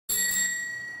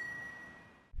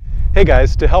Hey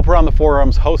guys, to help around the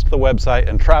forums, host the website,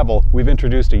 and travel, we've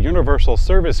introduced a universal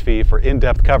service fee for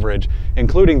in-depth coverage,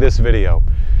 including this video.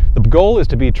 The goal is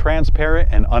to be transparent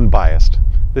and unbiased.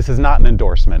 This is not an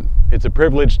endorsement. It's a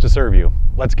privilege to serve you.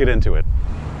 Let's get into it.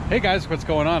 Hey guys, what's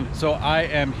going on? So I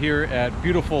am here at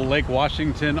beautiful Lake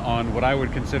Washington on what I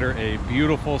would consider a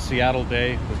beautiful Seattle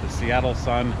day with the Seattle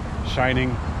sun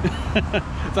shining.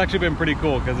 It's actually been pretty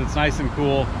cool because it's nice and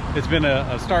cool. It's been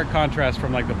a stark contrast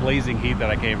from like the blazing heat that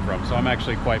I came from, so I'm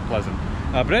actually quite pleasant.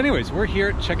 But anyways, we're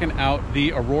here checking out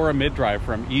the Aurora mid-drive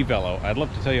from EVELO. I'd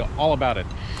love to tell you all about it.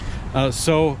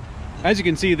 So as you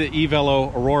can see, the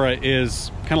EVELO Aurora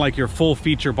is kind of like your full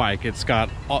feature bike. It's got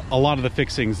a lot of the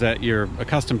fixings that you're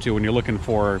accustomed to when you're looking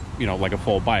for, you know, like a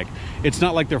full bike. It's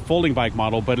not like their folding bike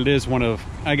model, but it is one of,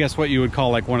 I guess, what you would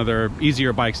call like one of their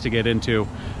easier bikes to get into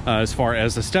as far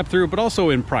as the step through, but also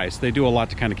in price. They do a lot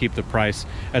to kind of keep the price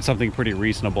at something pretty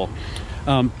reasonable.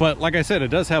 But like I said, it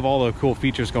does have all the cool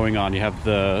features going on. You have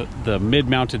the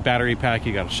mid-mounted battery pack,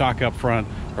 you got a shock up front,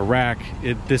 a rack.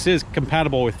 This is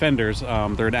compatible with fenders.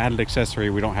 They're an added accessory.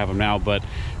 We don't have them now, but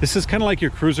this is kind of like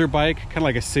your cruiser bike, kind of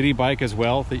like a city bike as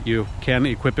well, that you can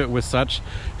equip it with such,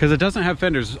 because it doesn't have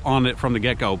fenders on it from the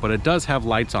get-go, but it does have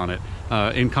lights on it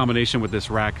in combination with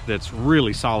this rack that's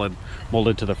really solid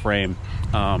molded to the frame.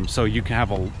 So you can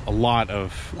have a lot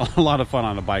of fun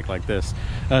on a bike like this.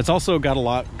 It's also got a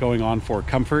lot going on for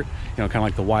comfort, you know, kind of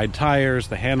like the wide tires,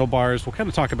 the handlebars. We'll kind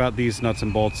of talk about these nuts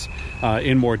and bolts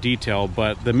in more detail,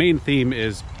 but the main theme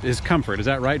is comfort. Is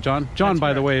that right, John? John,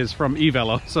 by the way, is from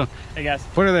EVELO, so hey guys,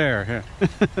 put her there.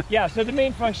 Yeah, so the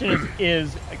main function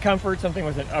is comfort, something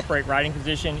with an upright riding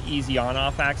position, easy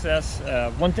on-off access.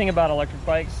 One thing about electric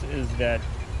bikes is that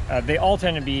they all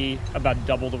tend to be about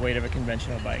double the weight of a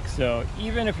conventional bike. So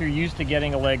even if you're used to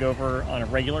getting a leg over on a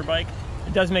regular bike,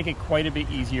 it does make it quite a bit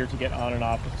easier to get on and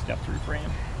off with a step-through frame.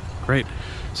 Great.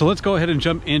 So let's go ahead and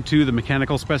jump into the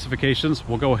mechanical specifications.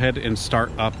 We'll go ahead and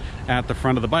start up at the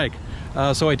front of the bike.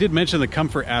 So I did mention the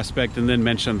comfort aspect and then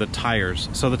mention the tires.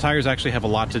 So the tires actually have a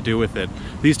lot to do with it.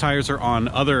 These tires are on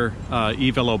other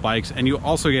EVELO bikes, and you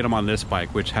also get them on this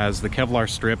bike, which has the Kevlar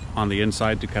strip on the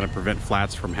inside to kind of prevent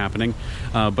flats from happening.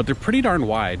 But they're pretty darn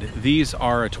wide. These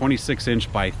are a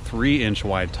 26-inch by 3-inch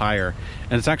wide tire,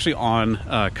 and it's actually on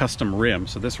custom rim.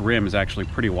 So this rim is actually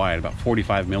pretty wide, about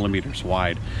 45 millimeters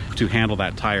wide to handle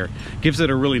that tire. Gives it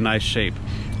a really nice shape.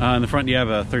 In the front you have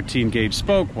a 13 gauge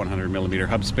spoke, 100 millimeter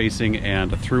hub spacing,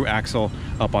 and a through axle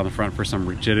up on the front for some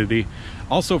rigidity.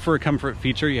 Also, for a comfort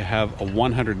feature, you have a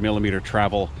 100 millimeter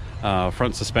travel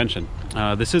front suspension.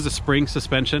 This is a spring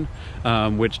suspension,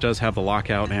 which does have the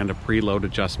lockout and a preload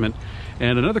adjustment.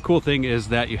 And another cool thing is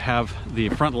that you have the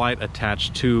front light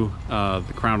attached to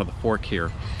the crown of the fork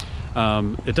here.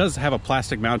 It does have a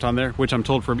plastic mount on there, which I'm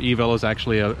told from EVELO is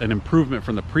actually an improvement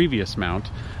from the previous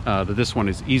mount, that this one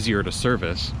is easier to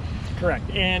service.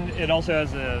 Correct, and it also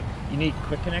has a unique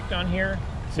quick connect on here,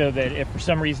 so that if for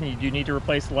some reason you do need to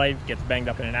replace the light, gets banged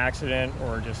up in an accident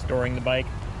or just storing the bike,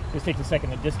 just takes a second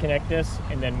to disconnect this,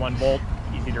 and then one bolt,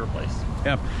 easy to replace.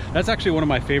 Yeah, that's actually one of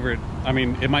my favorite, I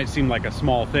mean, it might seem like a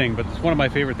small thing, but it's one of my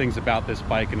favorite things about this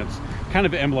bike, and it's kind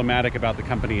of emblematic about the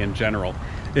company in general,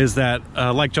 is that,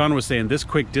 like John was saying, this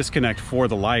quick disconnect for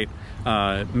the light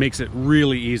makes it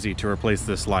really easy to replace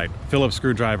this light. Phillips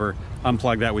screwdriver,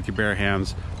 unplug that with your bare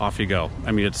hands, off you go.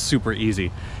 I mean, it's super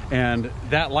easy. And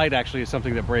that light actually is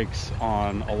something that breaks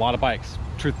on a lot of bikes,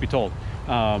 truth be told.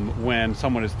 When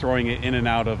someone is throwing it in and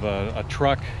out of a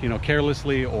truck, you know,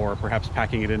 carelessly, or perhaps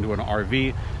packing it into an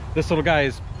RV, this little guy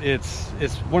is, it's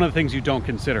one of the things you don't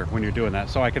consider when you're doing that,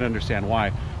 so I can understand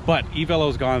why. But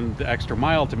EVELO's gone the extra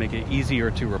mile to make it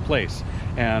easier to replace.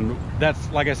 And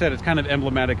that's, like I said, it's kind of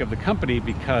emblematic of the company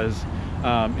because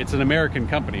it's an American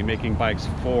company making bikes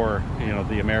for, you know,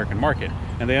 the American market,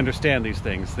 and they understand these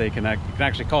things. They can you can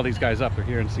actually call these guys up. They're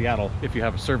here in Seattle if you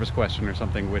have a service question or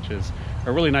something, which is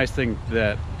a really nice thing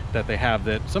that they have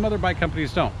that some other bike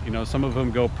companies don't. You know, some of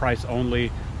them go price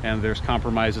only and there's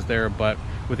compromises there, but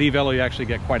with EVELO you actually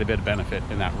get quite a bit of benefit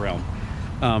in that realm.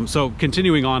 So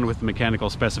continuing on with the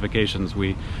mechanical specifications,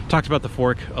 we talked about the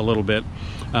fork a little bit.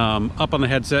 Up on the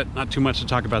headset, not too much to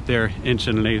talk about there,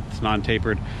 1.1/8"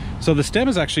 non-tapered. So the stem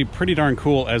is actually pretty darn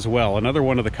cool as well. Another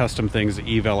one of the custom things that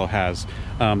EVELO has.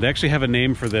 They actually have a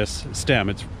name for this stem.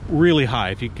 It's really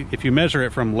high. If you measure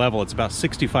it from level, it's about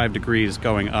 65 degrees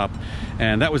going up.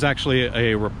 And that was actually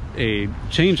a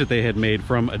change that they had made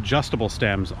from adjustable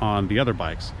stems on the other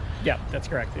bikes. Yeah, that's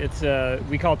correct. It's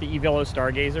we call it the EVELO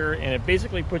Stargazer, and it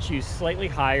basically puts you slightly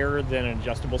higher than an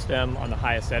adjustable stem on the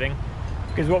highest setting.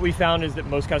 Because what we found is that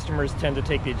most customers tend to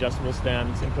take the adjustable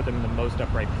stems and put them in the most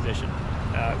upright position.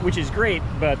 which is great,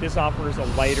 but this offers a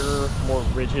lighter, more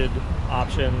rigid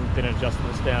option than an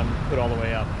adjustable stem put all the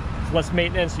way up. It's less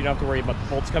maintenance, you don't have to worry about the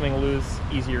bolts coming loose,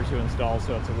 easier to install,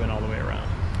 so it's a win all the way around.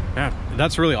 Yeah,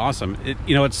 that's really awesome.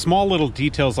 It's small little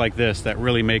details like this that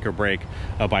really make or break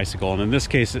a bicycle. And in this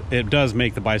case, it does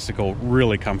make the bicycle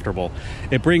really comfortable.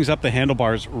 It brings up the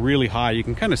handlebars really high. You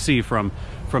can kind of see from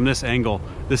this angle.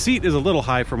 The seat is a little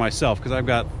high for myself because I've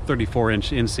got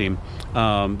 34-inch inseam.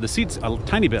 The seat's a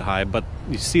tiny bit high, but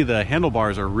you see the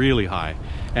handlebars are really high.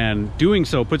 And doing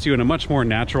so puts you in a much more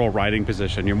natural riding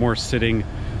position. You're more sitting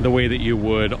the way that you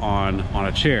would on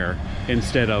a chair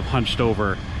instead of hunched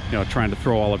over, trying to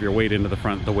throw all of your weight into the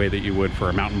front the way that you would for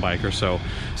a mountain bike or so.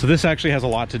 So this actually has a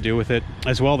lot to do with it.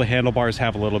 As well, the handlebars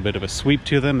have a little bit of a sweep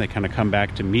to them. They kind of come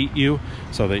back to meet you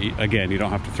so that, again, you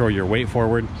don't have to throw your weight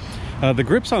forward. The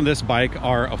grips on this bike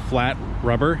are a flat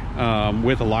rubber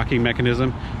with a locking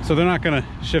mechanism, so they're not going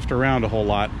to shift around a whole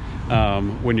lot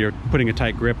when you're putting a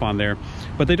tight grip on there,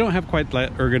 but they don't have quite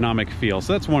that ergonomic feel.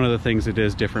 So that's one of the things that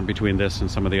is different between this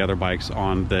and some of the other bikes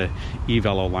on the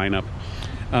EVELO lineup.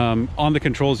 On the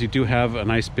controls, you do have a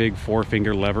nice big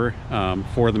 4-finger lever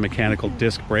for the mechanical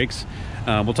disc brakes.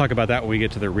 We'll talk about that when we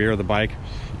get to the rear of the bike.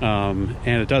 And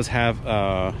it does have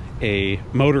a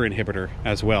motor inhibitor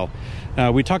as well.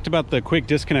 We talked about the quick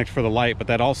disconnect for the light, but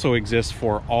that also exists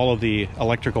for all of the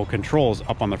electrical controls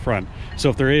up on the front. So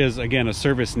if there is, again, a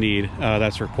service need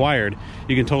that's required,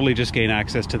 you can totally just gain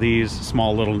access to these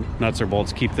small little nuts or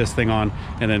bolts, keep this thing on,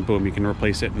 and then boom, you can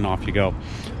replace it and off you go.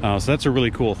 So that's a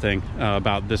really cool thing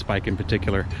about this bike in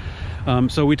particular.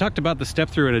 So we talked about the step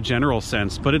through in a general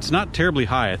sense, but it's not terribly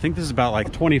high. I think this is about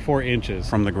like 24 inches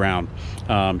from the ground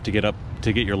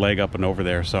to get your leg up and over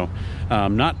there. So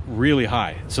not really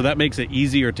high. So that makes it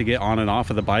easier to get on and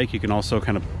off of the bike. You can also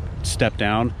kind of step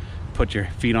down, put your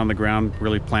feet on the ground,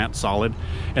 really plant solid,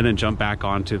 and then jump back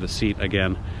onto the seat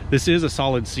again. This is a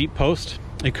solid seat post.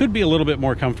 It could be a little bit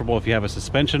more comfortable if you have a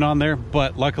suspension on there,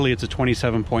 but luckily it's a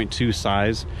 27.2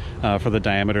 size for the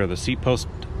diameter of the seat post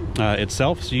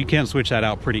itself, so you can switch that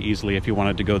out pretty easily if you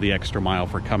wanted to go the extra mile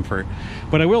for comfort.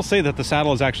 But I will say that the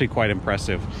saddle is actually quite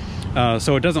impressive.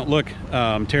 So it doesn't look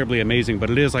terribly amazing, but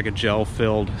it is like a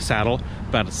gel-filled saddle,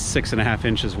 about 6.5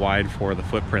 inches wide for the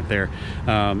footprint there.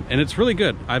 And it's really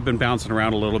good. I've been bouncing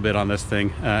around a little bit on this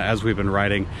thing as we've been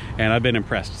riding, and I've been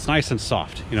impressed. It's nice and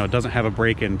soft. It doesn't have a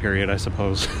break-in period, I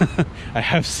suppose. I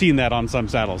have seen that on some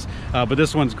saddles, but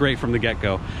this one's great from the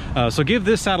get-go. So give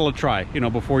this saddle a try,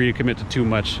 before you commit to too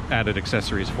much added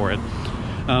accessories for it.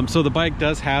 So the bike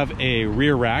does have a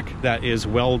rear rack that is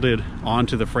welded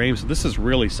onto the frame. So this is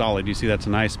really solid. You see that's a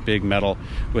nice big metal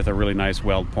with a really nice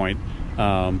weld point,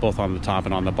 both on the top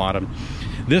and on the bottom.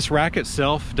 This rack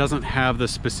itself doesn't have the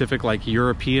specific like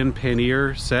European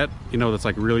pannier set, that's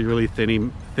like really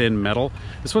thin metal.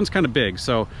 This one's kind of big.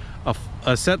 So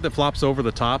a set that flops over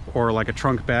the top, or like a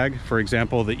trunk bag, for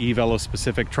example, the EVELO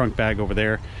specific trunk bag over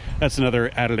there, that's another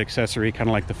added accessory, kind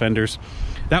of like the fenders.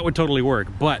 That would totally work.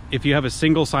 But if you have a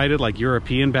single-sided like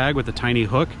European bag with a tiny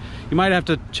hook, you might have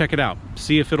to check it out,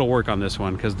 see if it'll work on this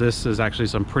one, because this is actually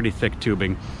some pretty thick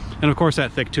tubing. And of course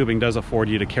that thick tubing does afford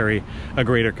you to carry a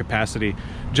greater capacity.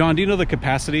 John, do you know the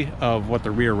capacity of what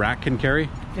the rear rack can carry?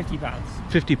 50 pounds.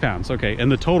 50 pounds, okay.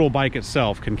 And the total bike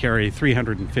itself can carry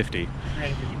 350.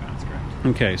 350 pounds, correct.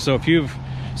 Okay, so if you've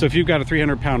got a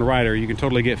 300-pound rider, you can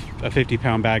totally get a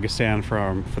 50-pound bag of sand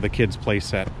for the kids' play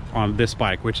set on this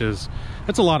bike,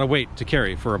 that's a lot of weight to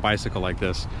carry for a bicycle like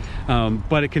this.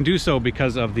 But it can do so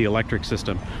because of the electric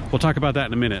system. We'll talk about that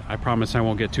in a minute. I promise I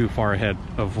won't get too far ahead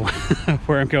of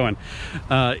where I'm going.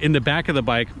 In the back of the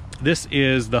bike, this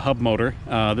is the hub motor.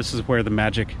 This is where the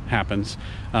magic happens.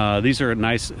 These are a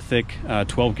nice, thick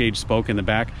 12-gauge spoke in the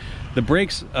back. The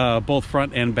brakes, both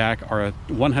front and back, are a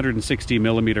 160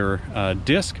 millimeter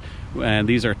disc, and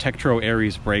these are Tektro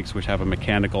Aries brakes, which have a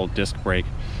mechanical disc brake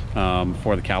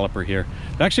for the caliper here.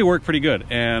 They actually work pretty good,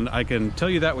 and I can tell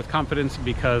you that with confidence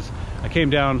because I came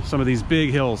down some of these big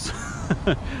hills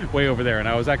way over there, and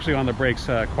I was actually on the brakes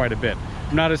quite a bit.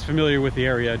 I'm not as familiar with the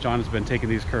area. John has been taking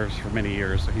these curves for many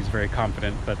years, so he's very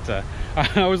confident, but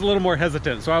I was a little more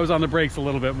hesitant, so I was on the brakes a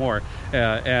little bit more,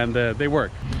 and they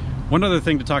work. One other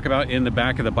thing to talk about in the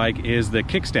back of the bike is the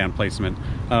kickstand placement.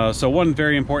 So one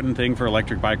very important thing for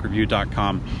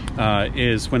ElectricBikeReview.com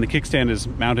is when the kickstand is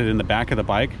mounted in the back of the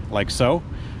bike, like so,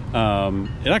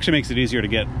 it actually makes it easier to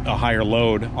get a higher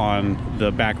load on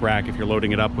the back rack if you're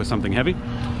loading it up with something heavy.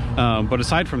 But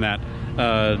aside from that,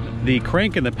 the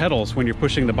crank and the pedals, when you're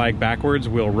pushing the bike backwards,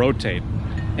 will rotate.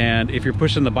 And if you're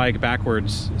pushing the bike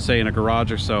backwards, say in a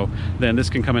garage or so, then this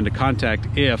can come into contact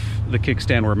if the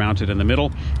kickstand were mounted in the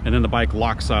middle, and then the bike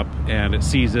locks up and it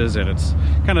seizes, and it's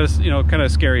kind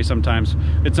of scary sometimes.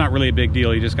 It's not really a big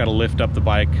deal. You just got to lift up the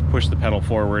bike, push the pedal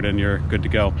forward, and you're good to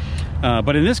go.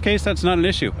 But in this case, that's not an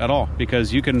issue at all,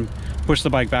 because you can push the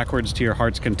bike backwards to your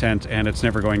heart's content and it's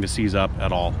never going to seize up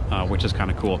at all, which is kind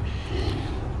of cool.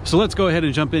 So let's go ahead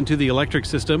and jump into the electric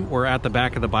system. We're at the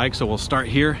back of the bike, so we'll start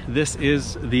here. This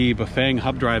is the Bafang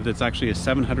Hub-Drive. That's actually a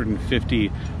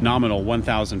 750 nominal,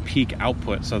 1000 peak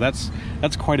output. So that's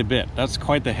quite a bit. That's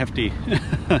quite the hefty,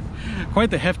 quite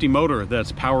the hefty motor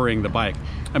that's powering the bike.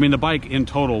 I mean, the bike in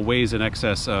total weighs in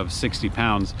excess of 60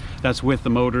 pounds. That's with the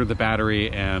motor, the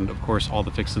battery, and of course all the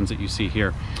fixings that you see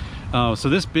here. So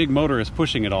this big motor is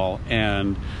pushing it all,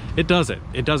 and it does it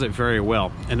very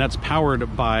well. And that's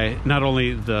powered by not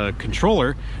only the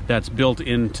controller that's built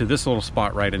into this little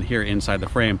spot right in here inside the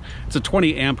frame. It's a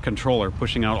 20 amp controller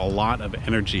pushing out a lot of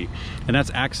energy, and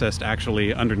that's accessed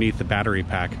actually underneath the battery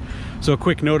pack. So a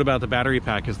quick note about the battery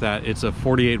pack is that it's a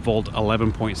 48 volt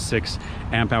 11.6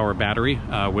 amp hour battery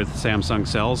with Samsung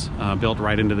cells built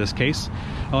right into this case.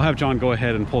 I'll have John go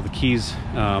ahead and pull the keys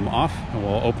off, and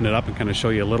we'll open it up and kind of show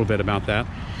you a little bit about that.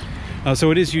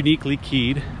 So it is uniquely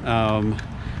keyed.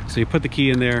 So you put the key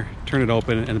in there, turn it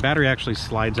open, and the battery actually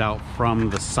slides out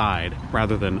from the side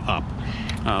rather than up.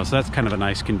 So that's kind of a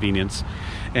nice convenience.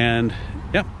 And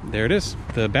yeah, there it is,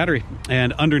 the battery.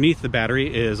 And underneath the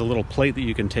battery is a little plate that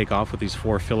you can take off with these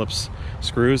 4 Phillips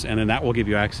screws, and then that will give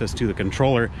you access to the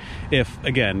controller if,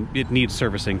 again, it needs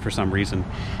servicing for some reason.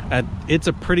 It's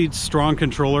a pretty strong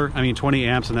controller. I mean, 20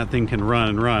 amps and that thing can run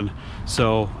and run.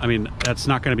 So, I mean, that's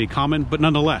not going to be common, but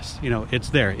nonetheless, you know,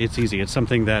 it's there, it's easy. It's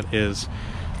something that is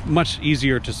much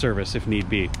easier to service if need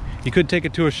be. You could take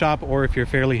it to a shop, or if you're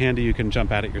fairly handy, you can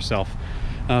jump at it yourself.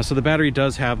 So the battery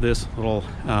does have this little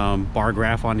bar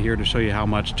graph on here to show you how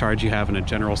much charge you have in a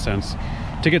general sense.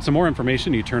 To get some more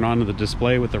information, you turn on the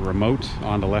display with the remote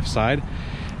on the left side,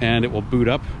 and it will boot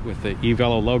up with the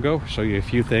EVELO logo, show you a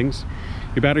few things.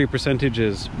 Your battery percentage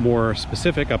is more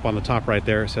specific. Up on the top right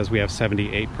there, it says we have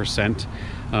 78%.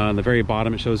 On the very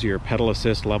bottom, it shows you your pedal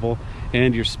assist level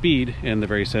and your speed in the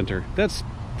very center. That's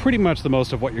pretty much the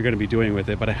most of what you're going to be doing with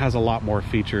it, but it has a lot more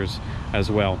features as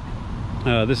well.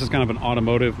 This is kind of an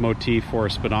automotive motif for a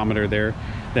speedometer there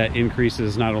that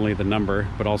increases not only the number,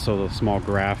 but also the small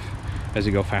graph as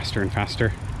you go faster and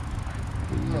faster.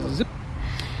 Zip.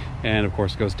 And of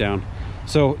course it goes down.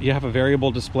 So you have a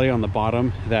variable display on the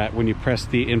bottom that when you press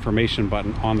the information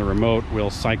button on the remote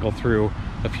will cycle through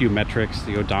a few metrics: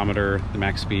 the odometer, the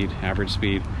max speed, average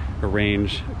speed, the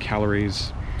range,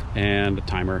 calories, and a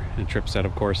timer and trip set,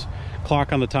 of course.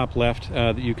 Clock on the top left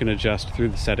that you can adjust through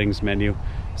the settings menu.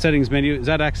 Settings menu, is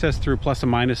that accessed through plus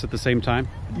and minus at the same time?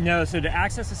 No, so to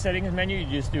access the settings menu, you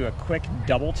just do a quick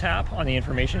double tap on the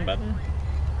information button.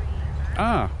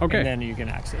 Ah, okay. And then you can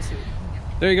access it.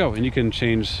 There you go, and you can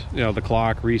change, you know, the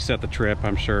clock, reset the trip,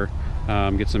 I'm sure,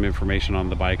 get some information on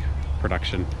the bike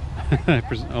production.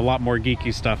 A lot more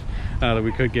geeky stuff that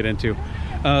we could get into.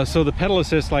 So the pedal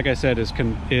assist, like I said,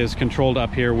 is controlled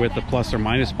up here with the plus or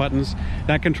minus buttons.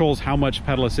 That controls how much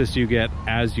pedal assist you get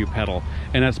as you pedal,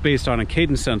 and that's based on a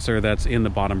cadence sensor that's in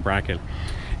the bottom bracket.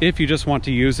 If you just want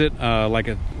to use it like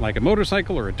a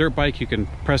motorcycle or a dirt bike, you can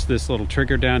press this little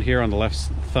trigger down here on the left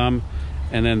thumb,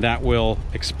 and then that will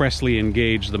expressly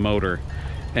engage the motor.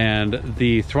 And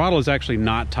the throttle is actually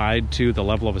not tied to the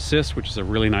level of assist, which is a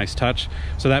really nice touch.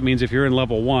 So that means if you're in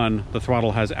level 1, the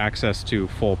throttle has access to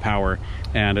full power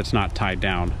and it's not tied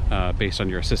down based on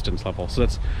your assistance level. So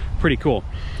that's pretty cool.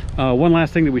 One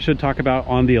last thing that we should talk about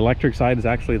on the electric side is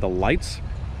actually the lights.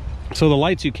 So the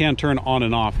lights you can turn on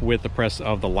and off with the press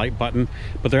of the light button,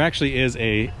 but there actually is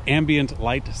a ambient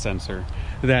light sensor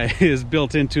that is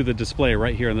built into the display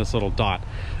right here in this little dot.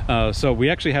 So we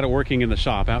actually had it working in the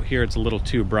shop. Out here it's a little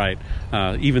too bright,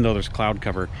 even though there's cloud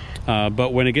cover.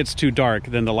 But when it gets too dark,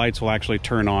 then the lights will actually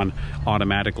turn on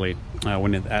automatically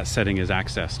when that setting is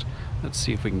accessed. Let's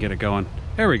see if we can get it going.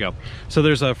 There we go. So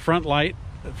there's a front light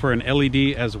for an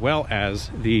LED as well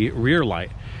as the rear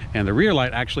light. And the rear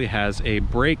light actually has a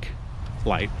brake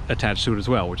light attached to it as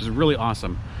well, which is really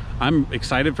awesome. I'm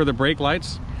excited for the brake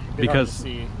lights because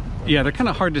yeah, they're kind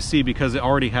of hard to see because it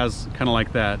already has kind of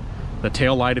like that, the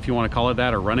tail light, if you want to call it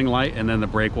that, or running light, and then the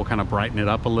brake will kind of brighten it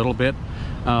up a little bit.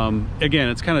 Again,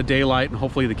 it's kind of daylight, and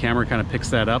hopefully the camera kind of picks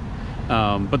that up.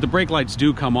 But the brake lights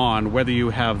do come on whether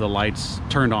you have the lights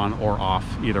turned on or off.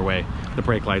 Either way, the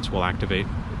brake lights will activate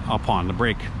upon the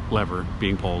brake lever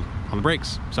being pulled. on the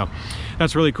brakes. So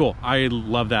that's really cool. I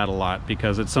love that a lot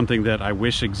because it's something that I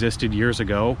wish existed years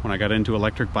ago when I got into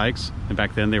electric bikes. And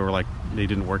back then they were like, they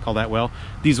didn't work all that well.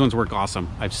 These ones work awesome.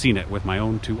 I've seen it with my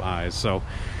own 2 eyes. So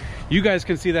you guys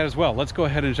can see that as well. Let's go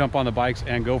ahead and jump on the bikes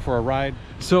and go for a ride.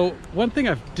 So one thing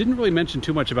I didn't really mention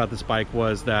too much about this bike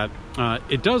was that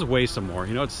it does weigh some more.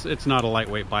 You know, it's not a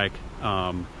lightweight bike,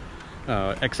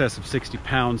 excess of 60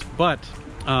 pounds, but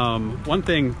one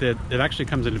thing that it actually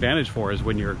comes an advantage for is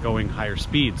when you're going higher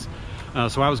speeds.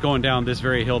 So I was going down this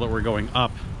very hill that we're going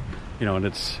up, you know, and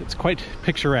it's quite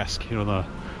picturesque, you know,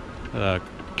 the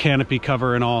canopy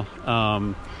cover and all.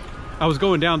 I was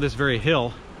going down this very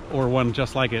hill, or one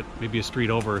just like it, maybe a street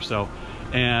over or so,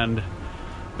 and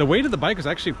the weight of the bike is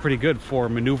actually pretty good for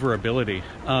maneuverability.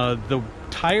 The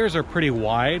tires are pretty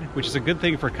wide, which is a good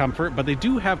thing for comfort, but they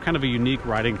do have kind of a unique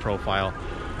riding profile.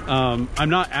 I'm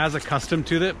not as accustomed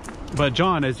to it, but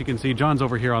John, as you can see, John's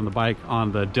over here on the bike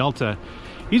on the Delta.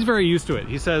 He's very used to it.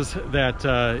 He says that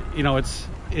you know,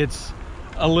 it's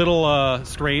a little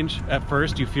strange at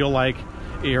first. You feel like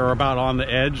you're about on the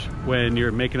edge when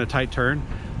you're making a tight turn,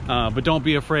 but don't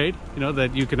be afraid, you know,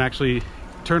 that you can actually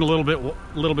turn a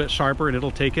little bit sharper and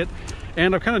it'll take it.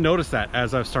 And I've kind of noticed that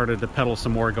as I've started to pedal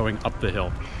some more going up the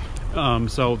hill.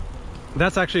 So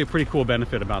that's actually a pretty cool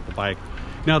benefit about the bike.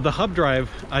 Now the Hub-Drive,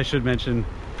 I should mention,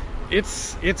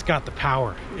 it's got the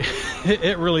power.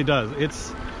 It really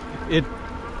does.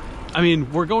 I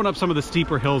mean, we're going up some of the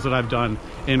steeper hills that I've done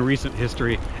in recent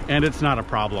history, and it's not a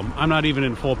problem. I'm not even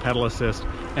in full pedal assist,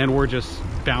 and we're just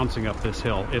bouncing up this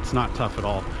hill. It's not tough at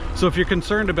all. So if you're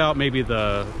concerned about maybe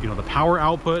the power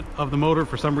output of the motor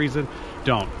for some reason,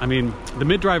 don't. I mean, the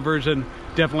mid-drive version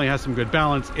definitely has some good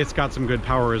balance. It's got some good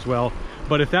power as well.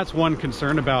 But if that's one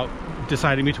concern about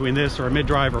deciding between this or a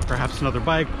mid-drive or perhaps another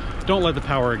bike, don't let the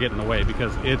power get in the way,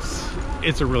 because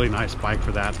it's a really nice bike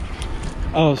for that.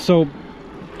 So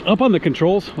up on the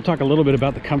controls, we'll talk a little bit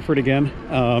about the comfort again.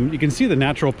 You can see the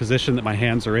natural position that my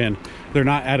hands are in. They're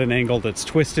not at an angle that's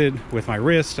twisted with my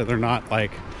wrist, and they're not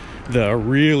like the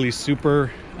really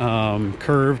super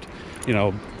curved, you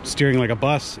know, steering like a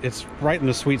bus. It's right in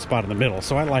the sweet spot in the middle,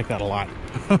 so I like that a lot.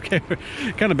 Okay,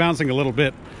 kind of bouncing a little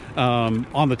bit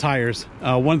on the tires.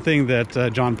 One thing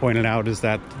that John pointed out is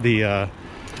that a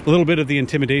little bit of the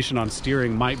intimidation on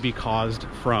steering might be caused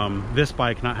from this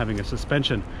bike not having a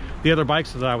suspension. The other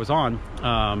bikes that I was on,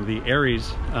 the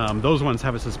Aries, those ones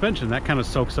have a suspension that kind of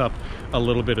soaks up a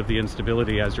little bit of the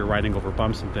instability as you're riding over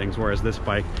bumps and things, whereas this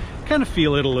bike, kind of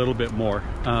feel it a little bit more.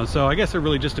 So I guess it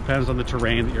really just depends on the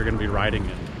terrain that you're going to be riding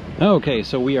in. Okay,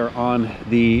 so we are on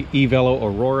the EVELO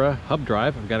Aurora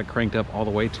Hub-Drive. I've got it cranked up all the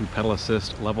way to pedal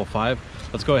assist level 5.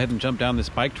 Let's go ahead and jump down this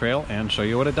bike trail and show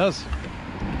you what it does.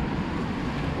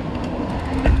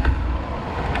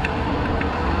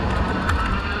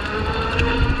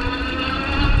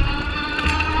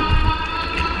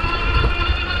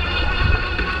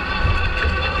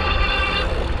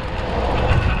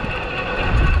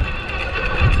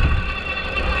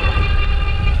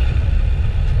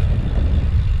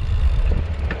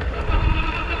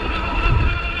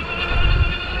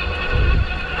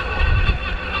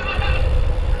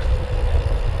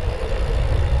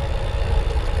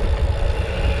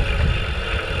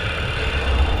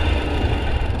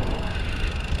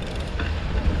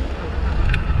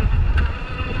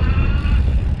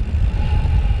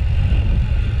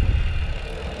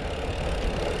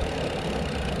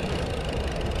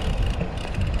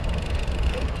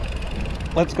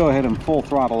 Let's go ahead and full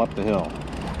throttle up the hill.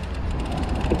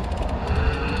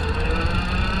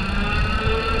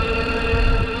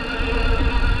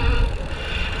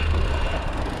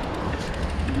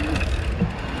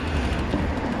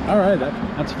 All right,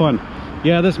 that's fun.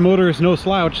 Yeah, this motor is no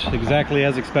slouch, exactly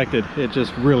as expected. It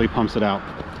just really pumps it out.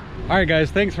 All right,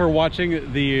 guys, thanks for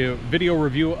watching the video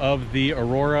review of the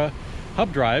Aurora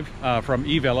Hub-Drive from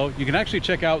EVELO. You can actually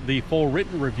check out the full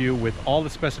written review with all the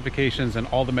specifications and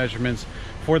all the measurements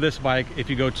for this bike if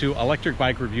you go to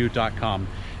ElectricBikeReview.com.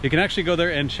 You can actually go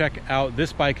there and check out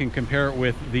this bike and compare it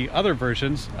with the other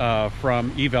versions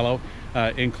from EVELO,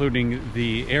 including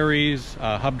the Aries,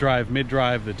 Hub-Drive,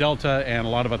 Mid-Drive, the Delta, and a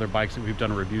lot of other bikes that we've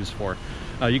done reviews for.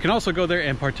 You can also go there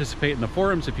and participate in the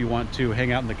forums if you want to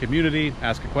hang out in the community,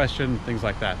 ask a question, things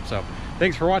like that. So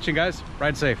thanks for watching, guys.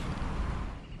 Ride safe.